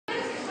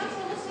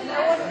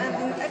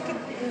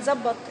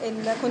نظبط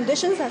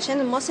الكونديشنز عشان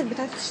الماسل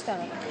بتاعتك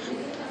تشتغل.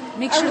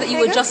 Make sure that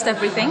you adjust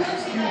everything.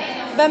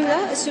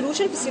 بملى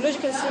السولوشن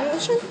فيسيولوجيكال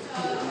سولوشن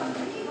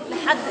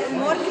لحد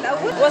المارك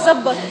الاول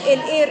واظبط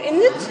الاير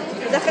انت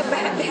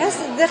بحيث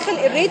ادخل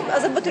الريت،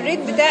 اظبط الريت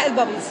بتاع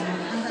البابلز.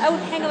 اول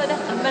حاجه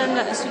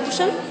بملى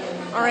السولوشن.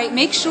 Alright,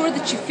 make sure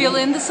that you fill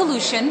in the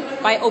solution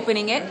by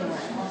opening it.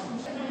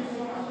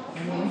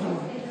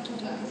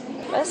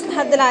 بس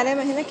لحد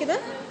العلامه هنا كده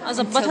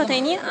اظبطها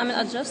تاني، اعمل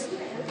ادجست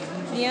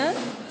فيها.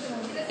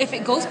 If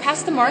it goes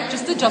past the mark,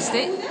 just adjust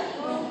it.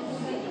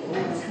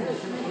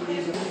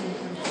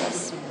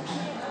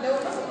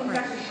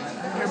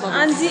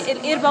 عندي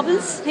الاير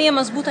بابلز هي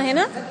مظبوطه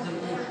هنا.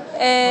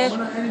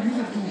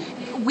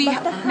 We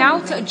now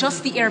to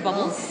adjust the air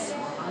bubbles.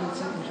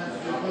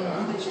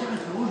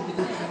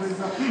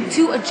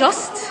 To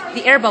adjust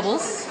the air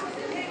bubbles,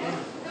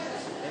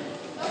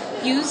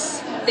 use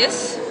this.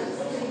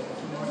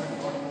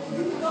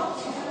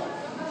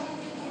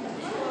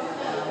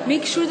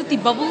 Make sure that the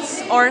bubbles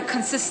are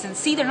consistent.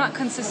 See, they're not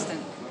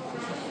consistent.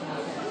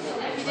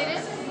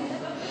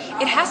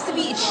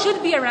 It should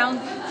be around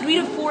 3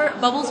 to 4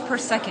 bubbles per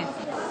second.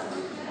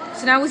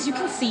 So now as you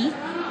can see,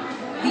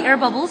 the air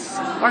bubbles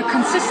are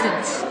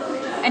consistent.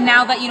 And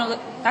now that you know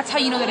that's how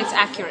you know that it's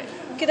accurate.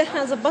 كده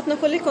احنا ظبطنا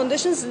كل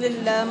الكونديشنز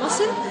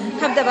للمسل.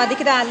 هبدأ بعد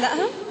كده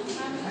اعلقها.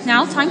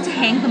 Now time to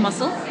hang the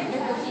muscle.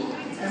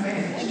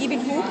 اجيب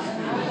الهوك.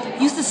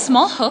 Use the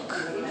small hook.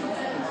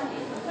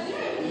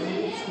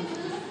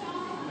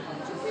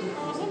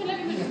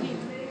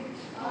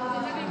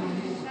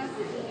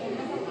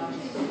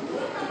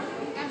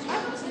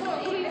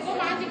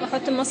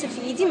 احط المصل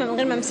في ايدي من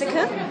غير ما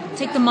امسكها.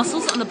 Take the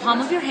muscles on the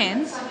palm of your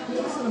hands.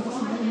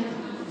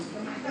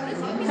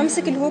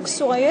 همسك الهوك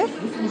الصغير.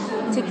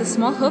 Take the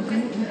small hook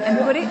and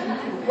put it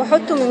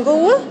واحطه من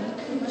جوه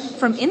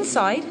from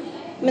inside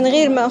من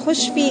غير ما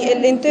اخش في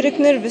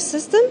الانتريك نيرفس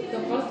سيستم.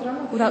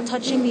 without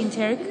touching the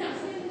enteric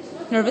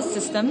nervous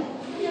system.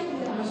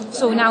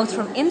 So now it's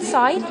from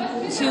inside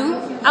to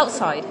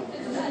outside.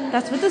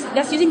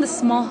 That's using the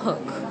small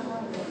hook.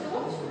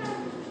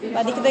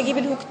 بعد كده اجيب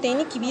الهوك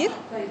التاني الكبير.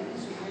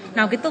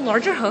 Now get the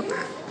larger hook.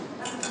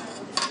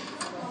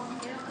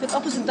 في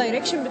opposite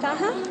direction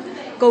بتاعها.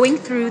 Going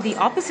through the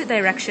opposite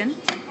direction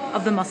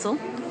of the muscle.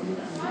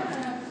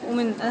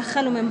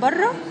 ادخله من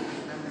بره.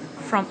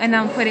 And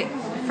now put it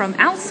from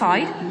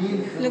outside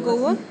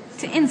لجوه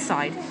to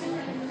inside.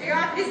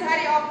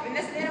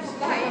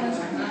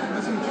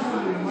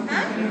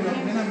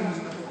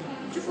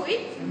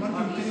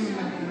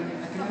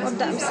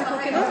 وابدأ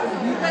امسكه كده.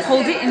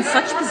 Hold it in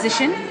such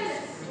position.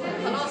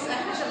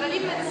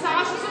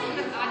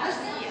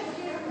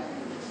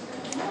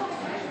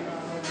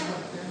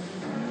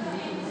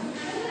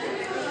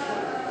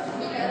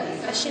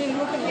 اشيل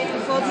الهوك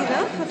الفاضي ده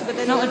احط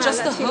بدل. Now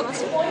adjust the hook.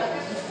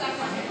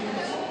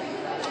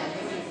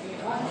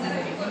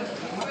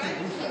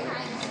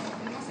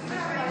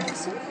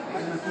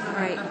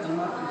 Right.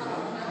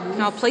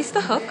 Now place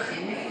the hook.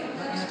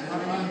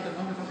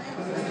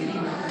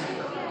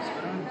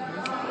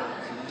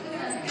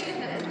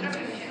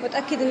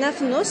 واتاكد انها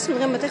في النص من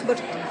غير ما تخبط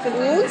في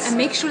الوولز. And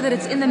make sure that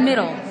it's in the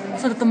middle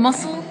so that the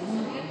muscle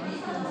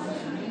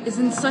is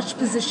in such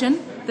position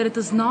that it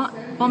does not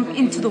bump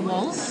into the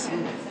walls.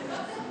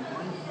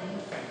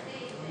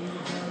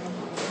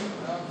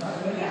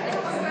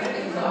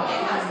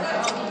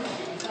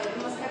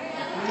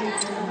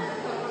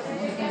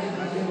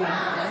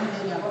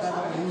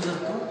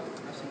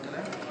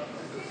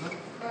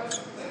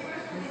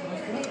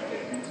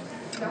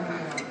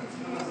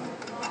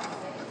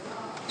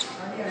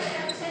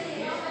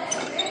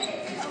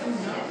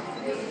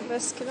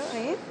 بس كده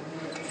اهي.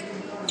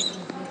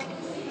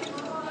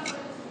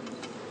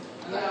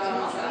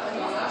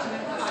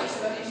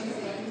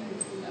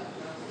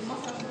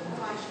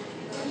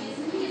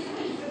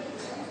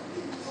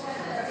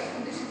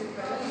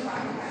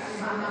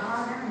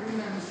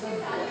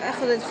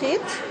 اخد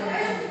الخيط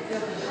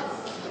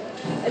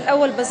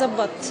الاول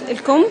بظبط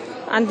الكم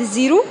عند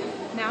الزيرو.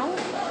 Now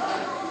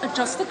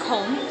adjust the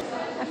comb.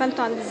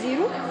 قفلته عند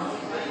الزيرو.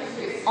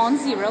 On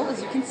zero,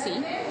 as you can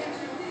see.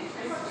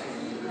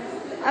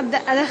 ابدأ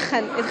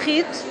ادخل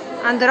الخيط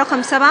عند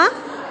رقم 7.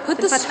 Put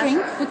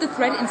the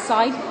thread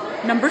inside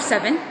number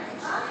 7.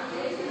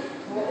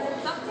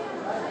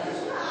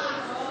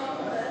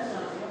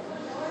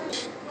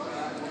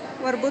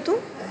 واربطه.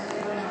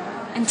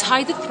 And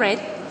tie the thread.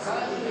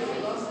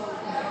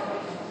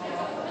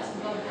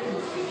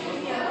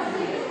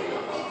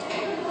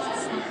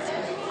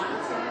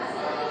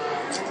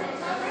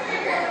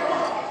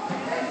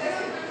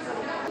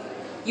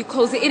 You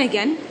close it in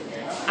again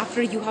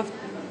after you have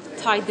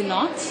tied the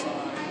knot.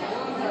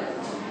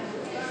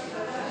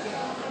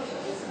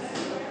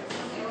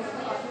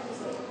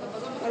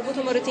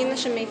 اربطه مرتين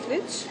عشان ما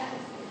يفلتش.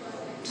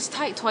 Just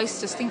tie it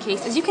twice just in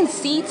case. As you can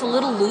see, it's a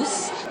little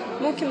loose.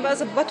 ممكن بقى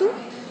اظبطه.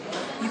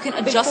 You can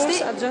adjust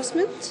it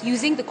adjustment.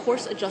 using the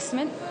course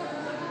adjustment.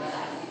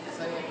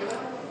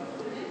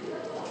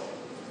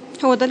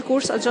 هو ده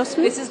الكورس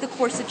adjustment. This is the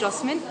course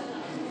adjustment.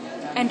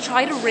 And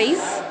try to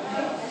raise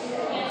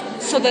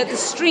so that the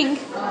string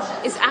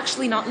is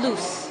actually not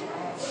loose.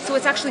 So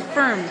it's actually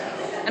firm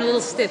and a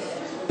little stiff.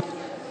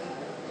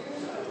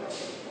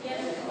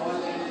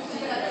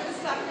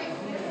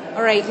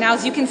 All right, now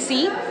as you can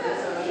see,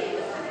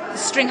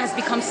 the string has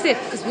become stiff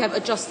because we have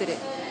adjusted it.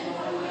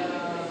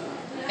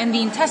 And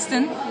the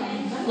intestine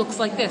looks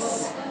like this.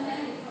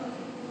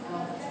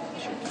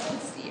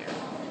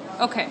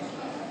 Okay.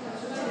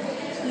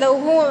 لو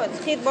هو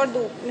الخيط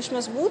برضو مش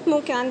مظبوط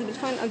ممكن عندي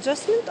بالفاين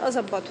adjustment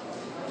اظبطه.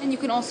 And you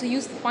can also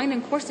use the fine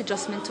and coarse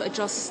adjustment to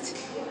adjust.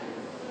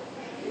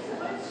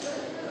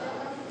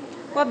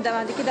 وابدا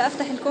بعد كده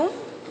افتح الكوم.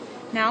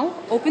 Now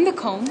open the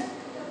comb.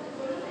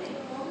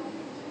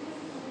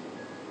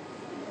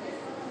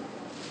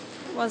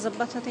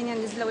 واظبطها تاني عن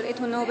الزيرو. لو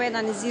لقيته ان هو بعيد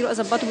عن الزيرو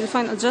اظبطه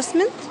بالفاين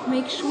adjustment.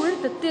 Make sure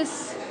that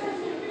this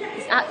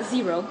is at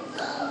 0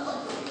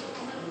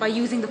 by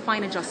using the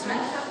fine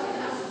adjustment.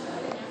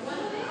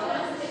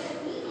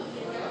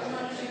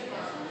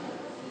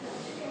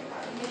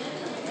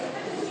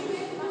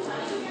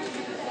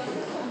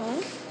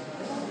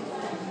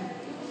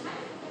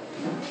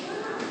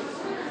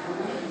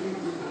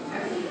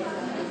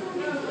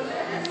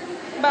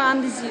 بقى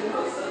عند الزيرو.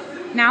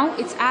 Now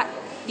it's at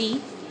the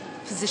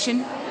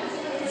position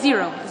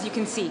 0, as you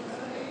can see.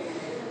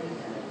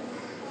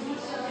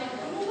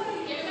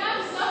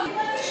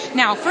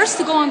 Now, first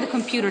to go on the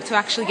computer to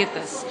actually get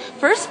this.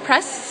 First,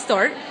 press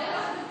Start,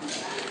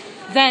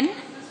 then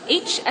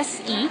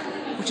HSE,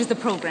 which is the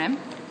program,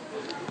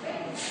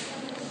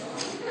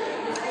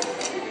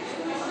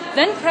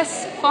 then press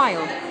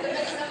File,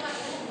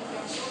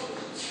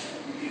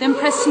 then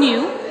press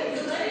New,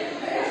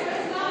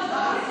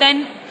 then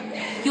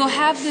you'll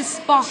have this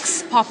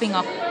box popping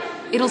up.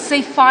 It'll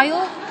say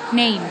File,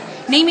 Name.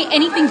 Name it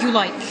anything you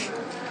like.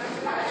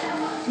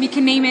 We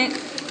can name it,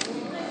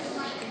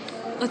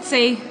 let's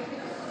say,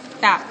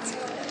 that.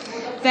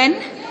 Then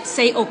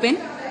say Open.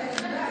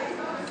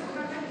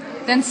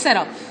 Then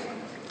Setup.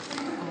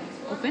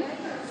 Open,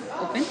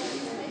 Open.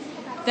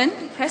 Then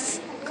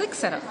click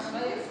Setup.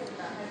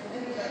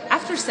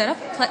 After Setup,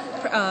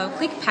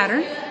 click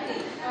Pattern.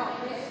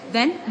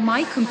 Then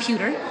My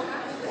Computer.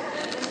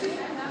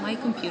 My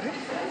Computer.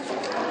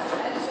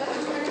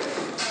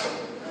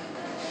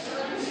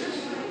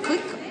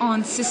 Click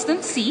on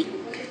System C,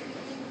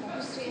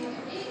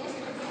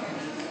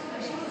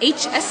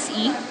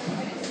 HSE,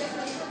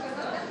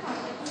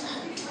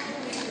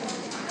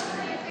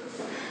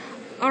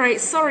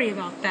 alright, sorry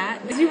about that.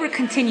 As we were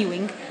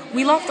continuing,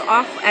 we left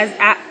off as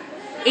at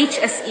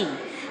HSE,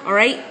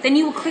 alright? Then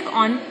you will click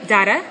on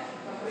Data,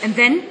 and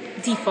then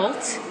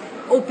Default,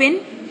 Open,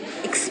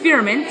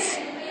 Experiment,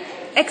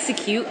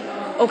 Execute,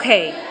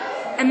 OK.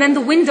 And then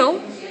the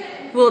window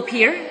will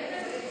appear,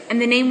 and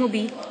the name will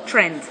be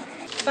Trend.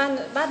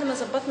 بعد ما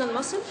ظبطنا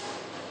المسل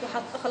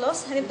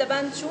خلاص هنبدا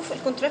بقى نشوف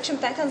الكونتراكشن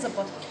بتاعتها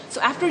نظبطها.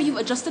 So after you've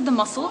adjusted the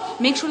muscle,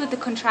 make sure that the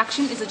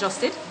contraction is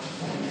adjusted.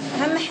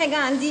 اهم حاجه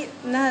عندي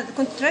انها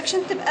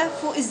الكونتراكشن تبقى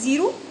فوق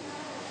الزيرو.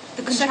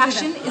 The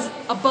contraction is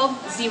above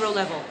 0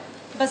 level.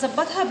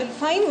 بظبطها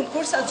بالفاين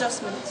والكورس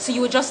adjustment. So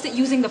you adjust it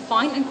using the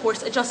fine and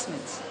coarse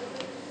adjustments.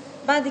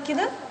 بعد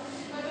كده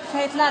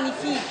هيطلع لي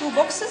فيه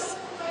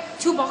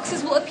two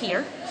boxes will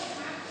appear.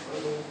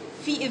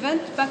 في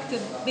event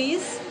بكتب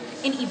base.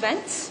 In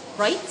Event,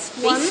 right,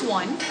 base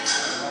 1.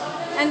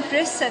 And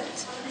press Set.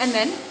 And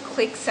then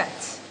click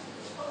Set.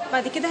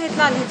 بعد كده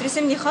هيطلع لي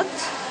هترسم لي خط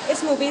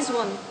اسمه base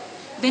 1.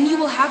 Then you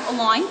will have a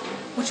line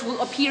which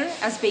will appear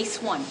as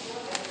base 1.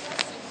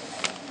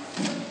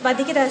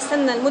 بعد كده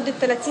هستنى لمدة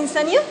 30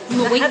 ثانية. You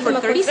will wait for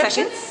 30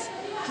 seconds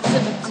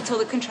until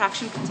the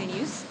contraction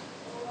continues.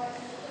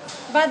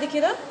 بعد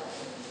كده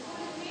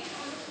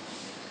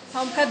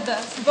هقوم كاتبة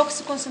في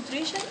box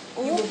concentration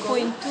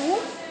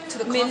 0.2 to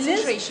the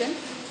concentration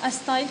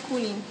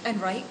acetylcholine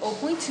and write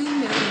 0.2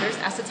 milliliters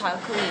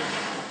acetylcholine.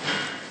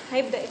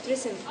 هيبدأ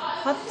يترسم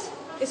خط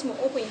اسمه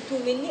 0.2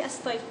 ملي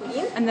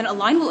acetylcholine. And then a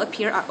line will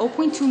appear at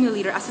 0.2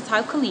 milliliter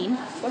acetylcholine.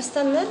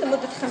 واستنى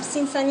لمدة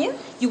 50 ثانية.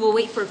 You will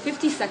wait for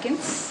 50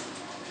 seconds.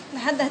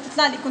 لحد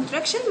هتطلع لي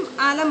contraction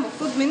أعلى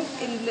المفروض من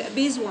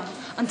base 1.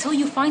 Until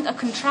you find a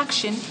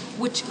contraction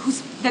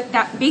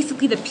that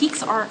basically the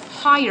peaks are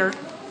higher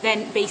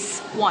than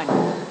base 1.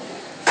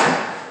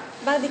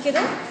 بعد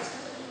كده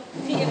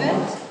في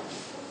event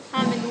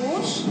هعمل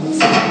wash.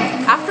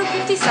 After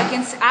 50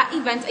 seconds at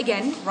event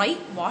again, write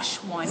wash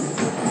 1.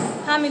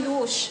 هعمل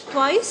wash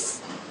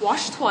twice.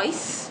 Wash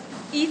twice.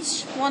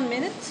 Each 1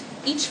 minute.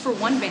 Each for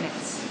 1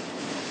 minute.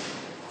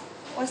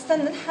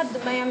 واستنى لحد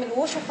ما يعمل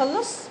wash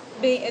وخلص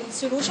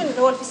بالسولوشن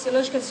اللي هو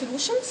الفسيولوجيكال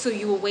solution. So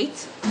you will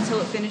wait until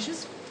it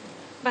finishes.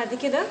 بعد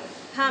كده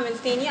هعمل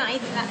تاني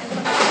أعيد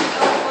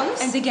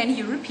خالص. And again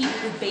you repeat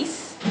with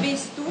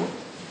base 2.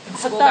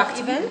 So go back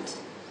to event.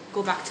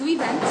 Go back to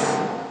event.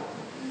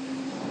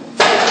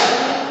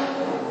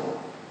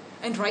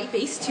 And write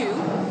base 2.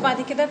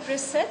 بعد كده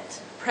press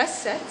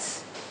set.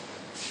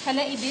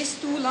 هلاقي base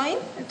 2 line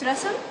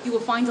اترسم. You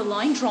will find a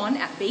line drawn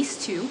at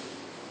base 2.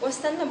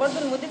 واستنى برضه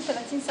لمدة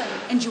 30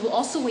 ثانية. And you will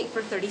also wait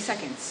for 30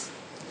 seconds.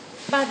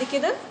 بعد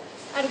كده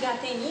ارجع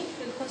تاني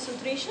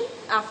للكونسنتريشن.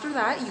 After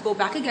that, you go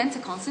back again to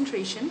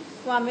concentration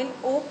واعمل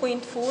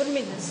 0.4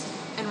 ملز.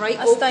 and write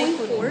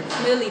Acetylcholine.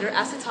 0.4 milliliter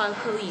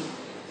acetylcholine.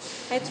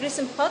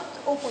 هيترسم خط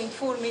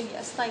 0.4 ملي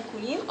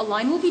اسيتايلكولين. A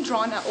line will be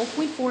drawn at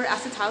 0.4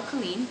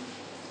 acetylcholine.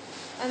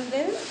 and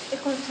then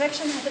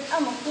الكونتراكشن هتبقى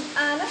المفروض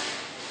اعلى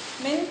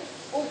من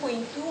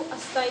 0.2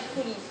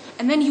 اسيتايلكولين.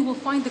 And then you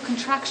will find the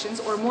contractions,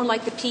 or more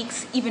like the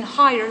peaks, even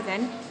higher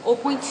than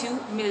 0.2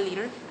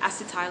 milliliter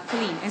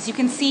acetylcholine. As you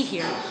can see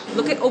here,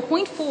 look at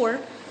 0.4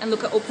 and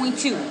look at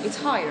 0.2. It's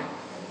higher.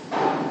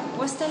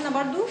 واستنى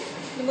برضو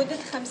لمدة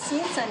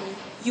 50 ثانية.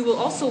 You will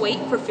also wait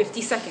for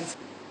 50 seconds.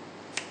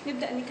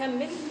 نبدأ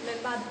نكمل من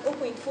بعد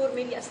 0.4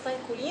 ملي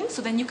اسيتايلكولين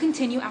So then you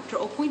continue after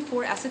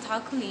 0.4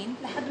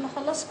 acetylcholine لحد ما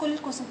اخلص كل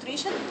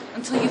الكونسنتريشن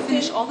until you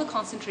finish all the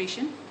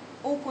concentration,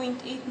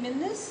 0.8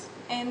 ملز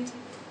and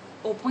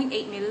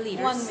 0.8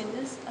 milliliters 1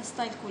 ملز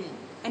اسيتايلكولين.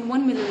 and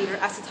 1 milliliter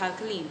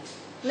acetylcholine.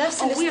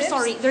 نفس Oh, we are الستبس.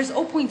 sorry, there's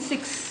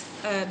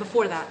 0.6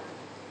 before that.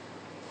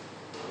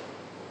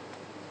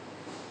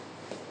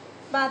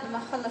 بعد ما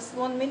اخلص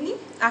 1 ملي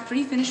After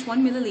you finish 1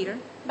 milliliter,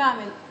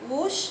 بعمل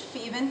ووش في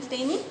ايفنت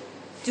تاني.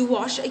 do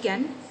wash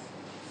again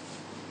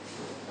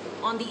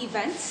on the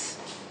events.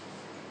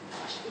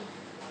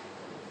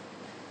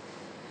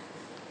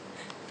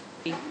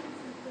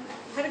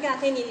 هرجع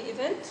تاني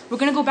للايفنت. We're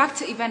gonna go back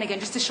to event again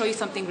just to show you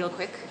something real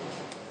quick.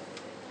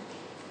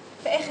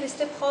 في اخر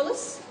ستيب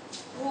خالص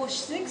ووش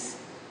 6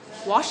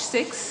 Wash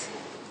 6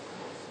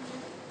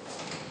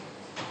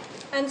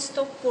 and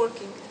stop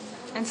working.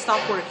 and stop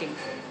working.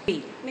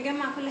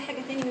 نجمع كل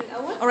حاجة تاني من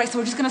الأول. Alright, so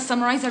we're just gonna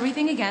summarize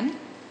everything again.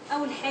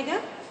 أول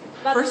حاجة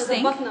بعد ما First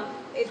thing, ظبطنا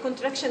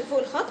الكونتراكشن فوق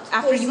الخط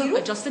After فوق you have الزيرو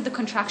adjusted the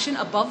contraction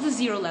above the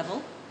zero level,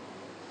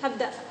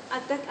 هبدأ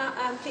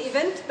في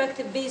ايفنت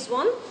بكتب بيز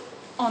 1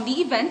 on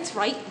the event,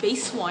 write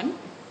base 1,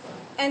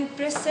 and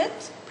press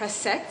set press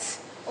set,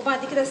 وبعد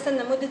كده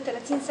استنى مدة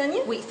 30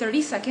 ثانية wait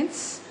 30 seconds,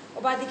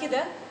 وبعد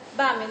كده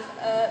بعمل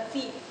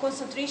في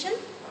concentration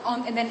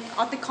and then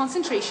at the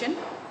concentration,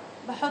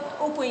 بحط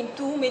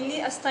 0.2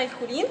 ملي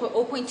اسيتايلكولين put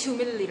 0.2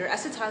 milliliter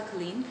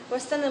acetylcholine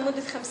واستنى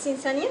لمدة 50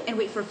 ثانية and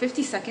wait for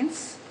 50 seconds.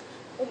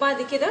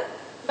 وبعد كده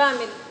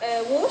بعمل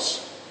ووش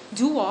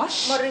Do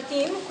wash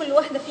مرتين كل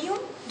واحدة فيهم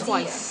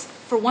دقيقة. twice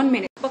for 1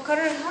 minute.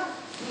 بكررها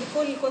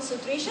لكل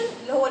concentration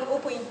اللي هو ال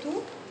 0.2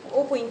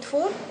 0.4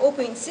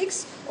 0.6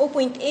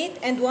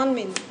 0.8 and 1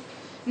 ملي.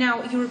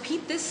 Now you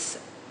repeat this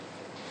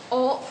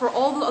for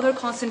all the other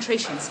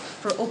concentrations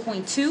for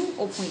 0.2,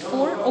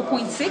 0.4,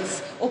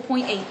 0.6,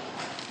 0.8.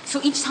 So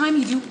each time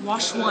you do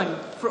wash 1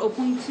 for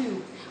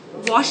 0.2,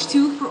 wash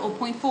 2 for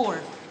 0.4,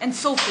 and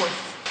so forth.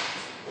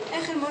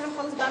 آخر مرة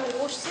خالص بعمل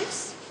wash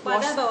 6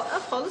 بعدها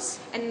بوقف خالص.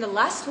 And the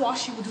last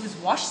wash you will do is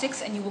wash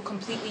 6 and you will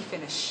completely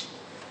finish.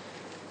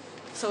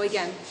 So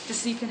again,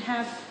 just so you can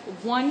have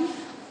one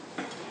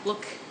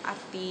look at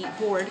the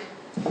board